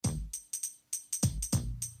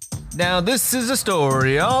Now this is a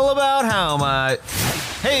story all about how my...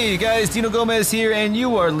 Hey guys, Dino Gomez here, and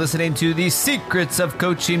you are listening to the Secrets of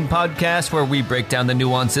Coaching podcast, where we break down the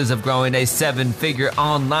nuances of growing a 7-figure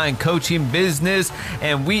online coaching business,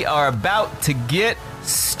 and we are about to get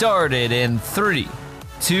started in 3,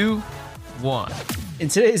 2, 1. In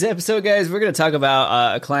today's episode, guys, we're going to talk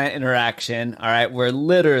about a client interaction, all right, where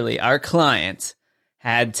literally our client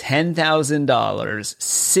had $10,000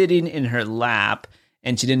 sitting in her lap,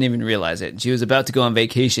 and she didn't even realize it. She was about to go on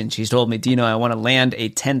vacation. She told me, Dino, I want to land a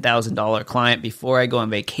 $10,000 client before I go on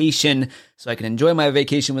vacation so I can enjoy my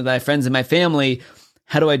vacation with my friends and my family.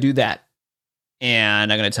 How do I do that?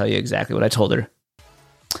 And I'm going to tell you exactly what I told her.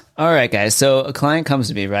 All right, guys. So a client comes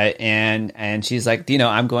to me, right? And she's like, Dino,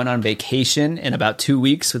 I'm going on vacation in about 2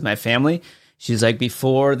 weeks with my family. She's like,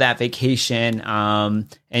 before that vacation, and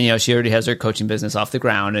she already has her coaching business off the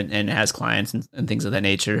ground and has clients and things of that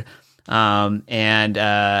nature.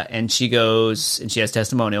 And she goes, and she has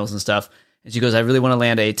testimonials and stuff. And she goes, I really want to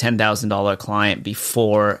land a $10,000 client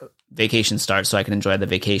before vacation starts so I can enjoy the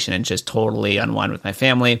vacation and just totally unwind with my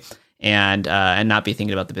family and not be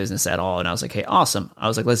thinking about the business at all. And I was like, hey, awesome. I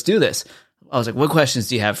was like, let's do this. I was like, what questions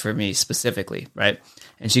do you have for me specifically? Right.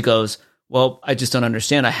 And she goes, well, I just don't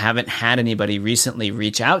understand. I haven't had anybody recently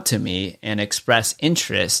reach out to me and express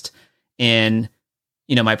interest in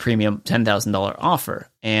my premium $10,000 offer.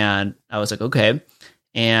 And I was like, okay.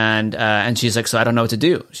 And she's like, so I don't know what to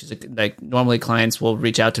do. She's like normally clients will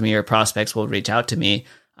reach out to me or prospects will reach out to me.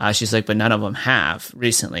 She's like, but none of them have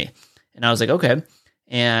recently. And I was like, okay.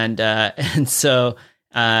 And so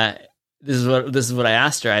this is what I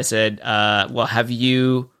asked her. I said, well, have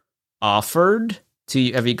you gone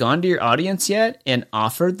to your audience yet and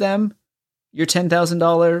offered them your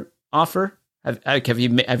 $10,000 offer? Have you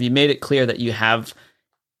made it clear that you have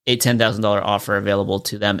a $10,000 offer available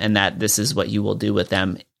to them and that this is what you will do with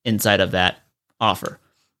them inside of that offer?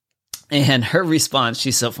 And her response,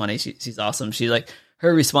 she's so funny. She's awesome.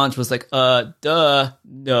 Her response was like,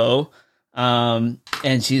 no.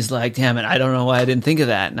 And she's like, damn it, I don't know why I didn't think of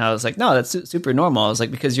that. And I was like, no, that's super normal. I was like,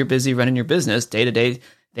 because you're busy running your business, day-to-day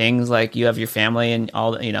things, like you have your family and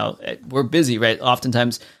all, we're busy, right?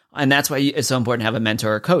 Oftentimes. And that's why it's so important to have a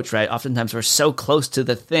mentor or coach, right? Oftentimes we're so close to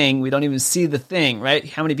the thing, we don't even see the thing, right?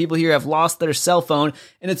 How many people here have lost their cell phone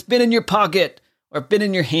and it's been in your pocket or been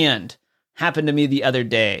in your hand? Happened to me the other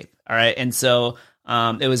day, all right? And so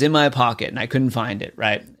it was in my pocket and I couldn't find it,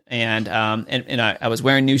 right? And I was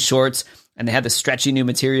wearing new shorts and they had the stretchy new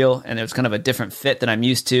material and it was kind of a different fit than I'm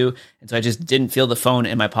used to. And so I just didn't feel the phone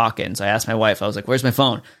in my pocket. And so I asked my wife, I was like, where's my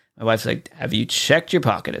phone? My wife's like, have you checked your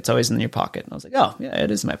pocket? It's always in your pocket. And I was like, oh, yeah,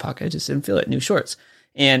 it is in my pocket. I just didn't feel it. New shorts.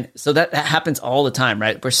 And so that happens all the time,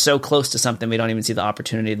 right? We're so close to something. We don't even see the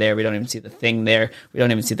opportunity there. We don't even see the thing there. We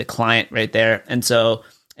don't even see the client right there. And so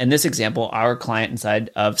in this example, our client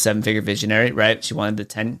inside of 7-Figure Visionary, right? She wanted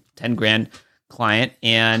the 10 grand client.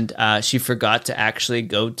 And she forgot to actually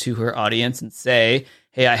go to her audience and say,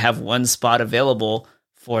 hey, I have one spot available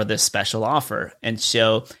for this special offer. And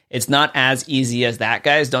so it's not as easy as that,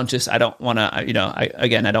 guys. I don't want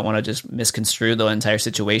to just misconstrue the entire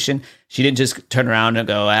situation. She didn't just turn around and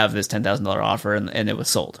go, I have this $10,000 offer and it was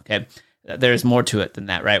sold. Okay. There's more to it than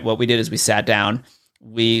that, right? What we did is we sat down,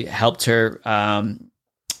 we helped her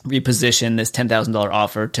reposition this $10,000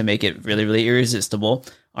 offer to make it really, really irresistible.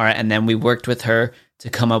 All right. And then we worked with her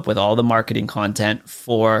to come up with all the marketing content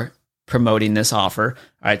for promoting this offer,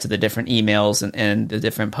 all right, to the different emails and the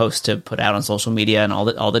different posts to put out on social media and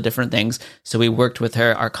all the different things. So we worked with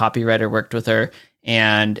her, our copywriter worked with her,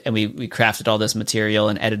 and we crafted all this material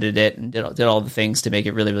and edited it and did all the things to make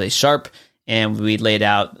it really, really sharp. And we laid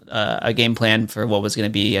out a game plan for what was going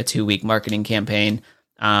to be a 2-week marketing campaign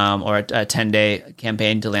or a 10-day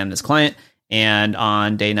campaign to land this client. And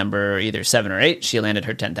on day number either 7 or 8, she landed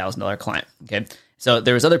her $10,000 client. Okay. So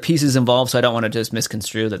there was other pieces involved, so I don't want to just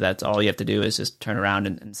misconstrue that that's all you have to do is just turn around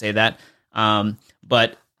and say that.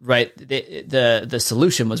 But right, the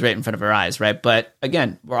solution was right in front of her eyes, right? But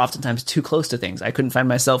again, we're oftentimes too close to things. I couldn't find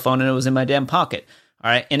my cell phone and it was in my damn pocket.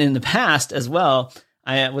 All right, and in the past as well,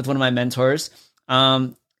 with one of my mentors,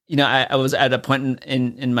 I was at a point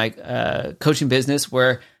in my coaching business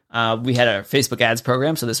where we had a Facebook ads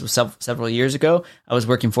program. So this was several years ago. I was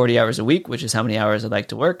working 40 hours a week, which is how many hours I'd like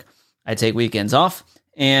to work. I take weekends off,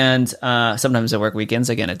 and sometimes I work weekends.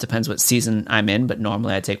 Again, it depends what season I'm in, but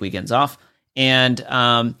normally I take weekends off. And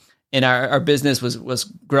our business was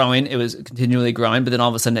growing. It was continually growing, but then all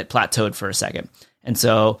of a sudden it plateaued for a second. And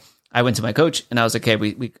so I went to my coach, and I was like, okay,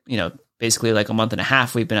 we basically like a month and a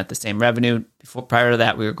half, we've been at the same revenue. Prior to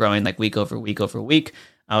that, we were growing like week over week over week.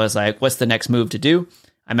 I was like, what's the next move to do?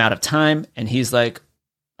 I'm out of time. And he's like,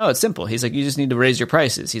 oh, it's simple. He's like, you just need to raise your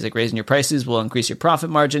prices. He's like, raising your prices will increase your profit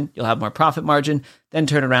margin. You'll have more profit margin. Then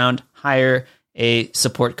turn around, hire a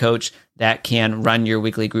support coach that can run your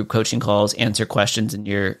weekly group coaching calls, answer questions that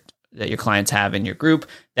your clients have in your group.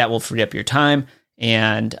 That will free up your time.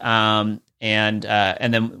 And then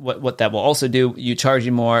what that will also do, you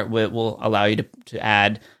charging more will allow you to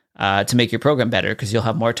add to make your program better because you'll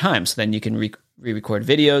have more time. So then you can re-record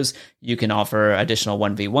videos. You can offer additional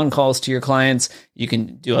 1v1 calls to your clients. You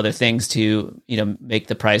can do other things to make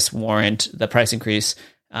the price warrant the price increase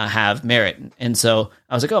have merit. And so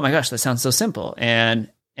I was like, oh my gosh, that sounds so simple. And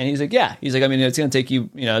he's like, yeah. He's like, I mean, it's going to take you,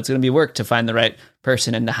 it's going to be work to find the right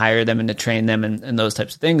person and to hire them and to train them and those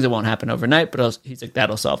types of things. It won't happen overnight, but he's like,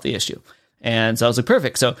 that'll solve the issue. And so I was like,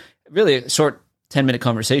 perfect. So really a short 10-minute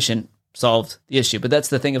conversation solved the issue. But that's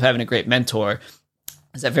the thing of having a great mentor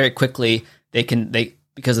is that very quickly they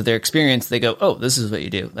because of their experience, they go, oh, this is what you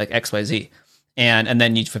do, like X, Y, Z. And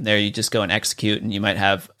then from there, you just go and execute, and you might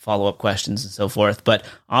have follow-up questions and so forth. But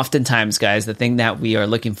oftentimes, guys, the thing that we are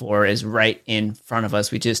looking for is right in front of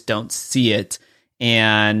us. We just don't see it.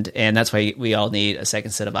 And that's why we all need a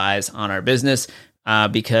second set of eyes on our business.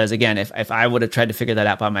 Because again, if I would have tried to figure that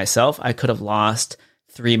out by myself, I could have lost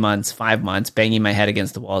 3 months, 5 months, banging my head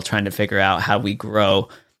against the wall, trying to figure out how we grow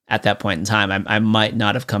at that point in time. I might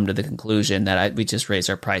not have come to the conclusion that we just raise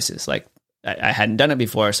our prices. Like I hadn't done it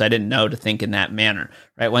before, so I didn't know to think in that manner,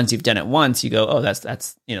 right? Once you've done it once, you go, oh, that's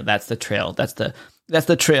the trail. That's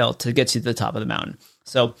the trail to get you to the top of the mountain.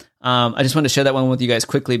 So I just wanted to share that one with you guys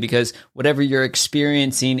quickly because whatever you're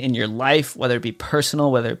experiencing in your life, whether it be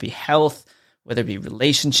personal, whether it be health, whether it be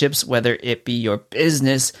relationships, whether it be your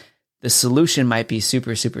business, the solution might be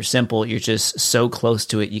super, super simple. You're just so close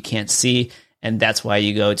to it, you can't see. And that's why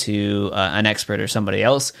you go to an expert or somebody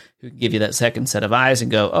else who can give you that second set of eyes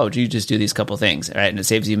and go, oh, do you just do these couple things, right? And it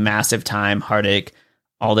saves you massive time, heartache,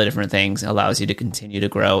 all the different things, allows you to continue to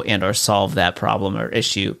grow and or solve that problem or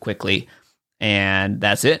issue quickly. And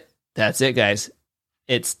that's it. That's it, guys.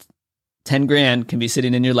 It's 10 grand can be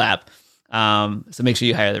sitting in your lap. So make sure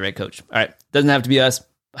you hire the right coach. All right. Doesn't have to be us.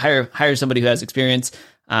 Hire somebody who has experience.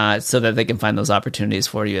 So that they can find those opportunities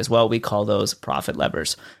for you as well. We call those profit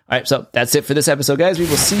levers. All right, so that's it for this episode, guys. We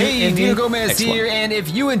will see you in the Dino Gomez next here, one. and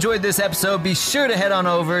if you enjoyed this episode, be sure to head on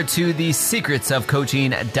over to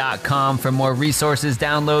thesecretsofcoaching.com for more resources,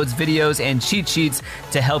 downloads, videos, and cheat sheets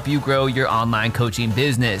to help you grow your online coaching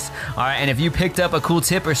business. All right, and if you picked up a cool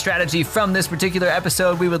tip or strategy from this particular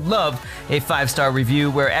episode, we would love a 5-star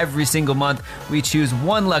review where every single month we choose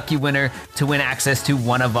one lucky winner to win access to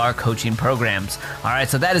one of our coaching programs. All right,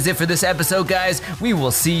 so that is it for this episode, guys. We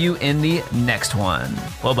will see you in the next one.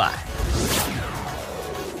 Bye-bye.